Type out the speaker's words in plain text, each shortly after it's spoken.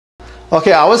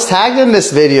Okay, I was tagged in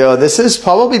this video. This is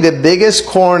probably the biggest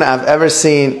corn I've ever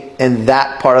seen in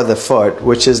that part of the foot,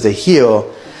 which is the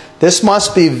heel. This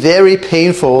must be very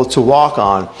painful to walk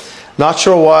on. Not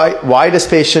sure why this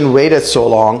patient waited so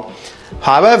long.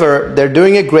 However, they're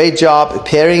doing a great job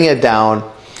paring it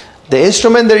down. The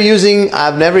instrument they're using,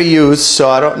 I've never used, so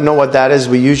I don't know what that is.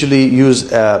 We usually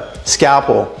use a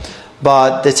scalpel.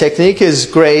 But the technique is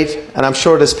great, and I'm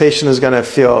sure this patient is going to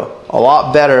feel a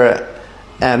lot better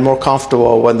and more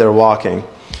comfortable when they're walking.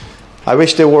 I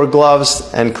wish they wore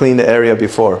gloves and cleaned the area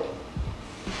before.